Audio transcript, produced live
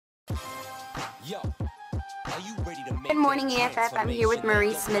Good morning, AFF. I'm here with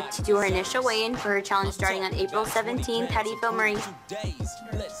Marie Smith to do her initial weigh-in for her challenge starting on April 17th. How do you feel, Marie?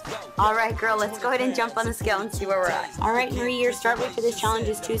 All right, girl, let's go ahead and jump on the scale and see where we're at. All right, Marie, your start weight for this challenge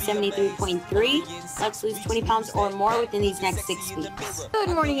is 273.3. Let's lose 20 pounds or more within these next 6 weeks. Good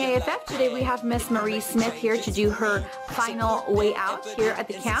morning, AFF. Today we have Miss Marie Smith here to do her final weigh out here at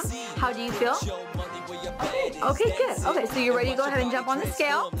the camp. How do you feel? Okay, good. Okay, so you're ready to go ahead and jump on the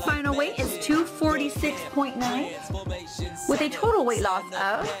scale. Final weight is 246.9 with a total weight loss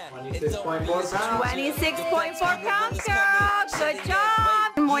of 26.4 pounds. 26.4 pounds, girl. Good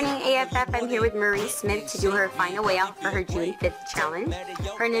job. Good morning, AFF. I'm here with Marie Smith to do her final weigh out for her June 5th challenge.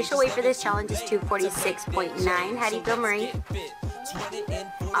 Her initial weight for this challenge is 246.9. How do you feel, Marie?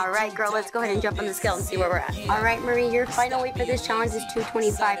 All right, girl, let's go ahead and jump on the scale and see where we're at. All right, Marie, your final weight for this challenge is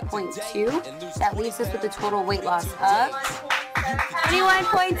 225.2. That leaves us with a total weight loss of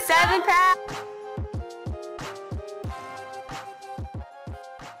 21.7 pounds.